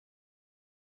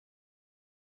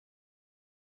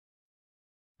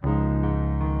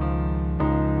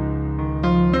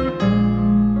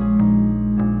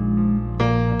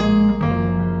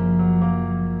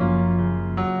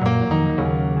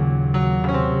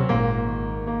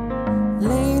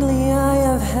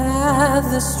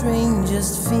the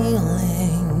strangest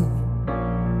feeling,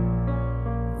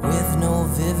 with no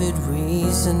vivid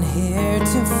reason here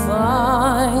to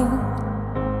find.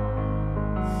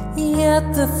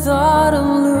 Yet the thought of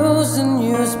losing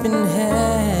you's been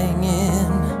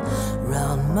hanging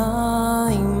round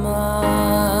my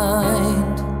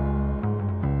mind.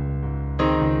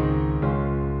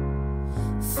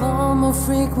 Far more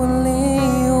frequently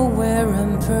you're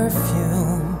wearing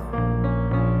perfume.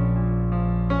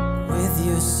 With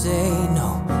you say no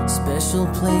special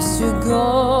place to go.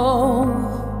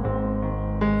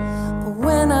 But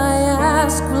when I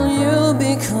ask, will you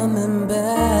be coming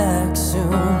back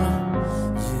soon?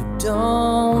 You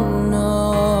don't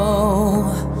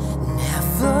know,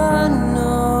 never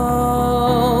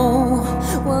know.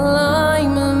 Well,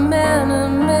 I'm a man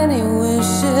of many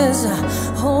wishes. I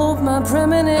hope my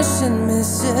premonition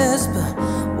misses, but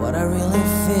what I really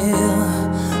feel,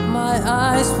 my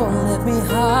eyes won't let me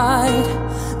hide,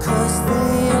 'cause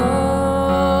they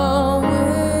always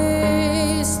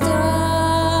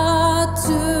start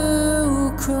to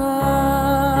cry.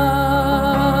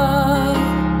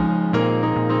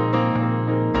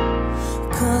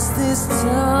 'Cause this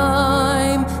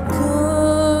time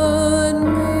could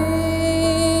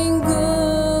mean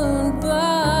goodbye.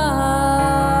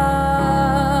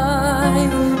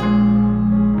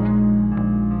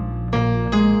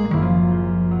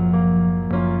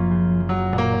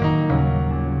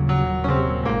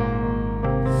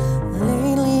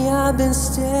 Lately I've been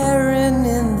staring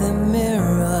in the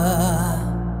mirror,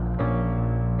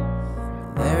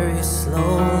 very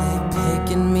slowly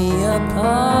picking me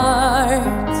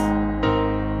apart,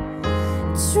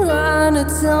 trying to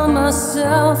tell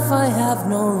myself I have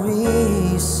no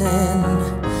reason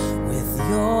with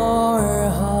your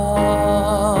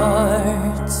heart.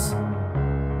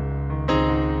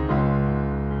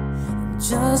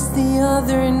 Just the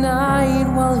other night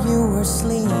while you were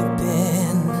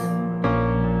sleeping,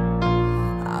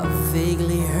 I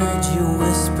vaguely heard you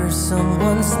whisper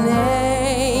someone's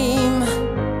name.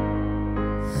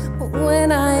 But when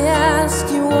I ask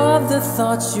you of the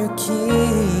thoughts you're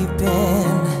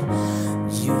keeping,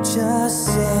 you just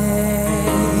say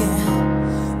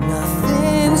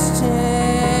nothing's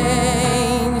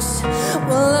changed.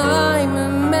 Well, I'm a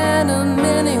man of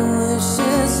many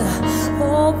wishes. I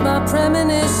hope my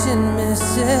premonition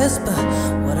misses, but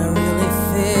what I really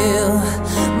feel,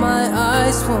 my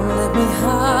eyes won't let me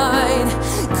hide,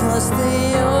 'cause they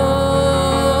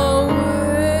always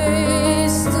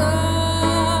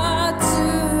start to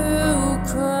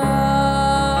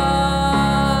cry.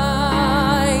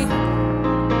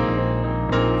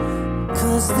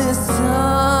 'Cause this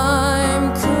time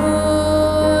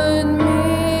could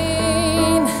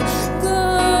mean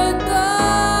goodbye,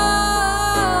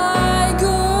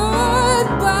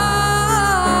 goodbye.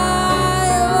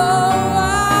 Oh,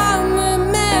 I'm a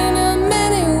man of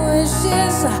many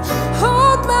wishes. I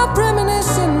hope my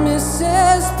premonition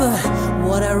misses, but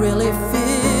what I really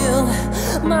feel,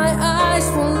 my eyes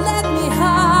won't let me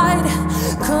hide,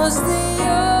 'cause they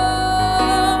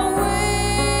always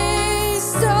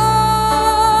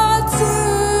start to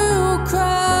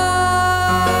cry.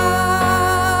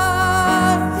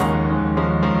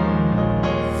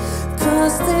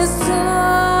 'Cause this time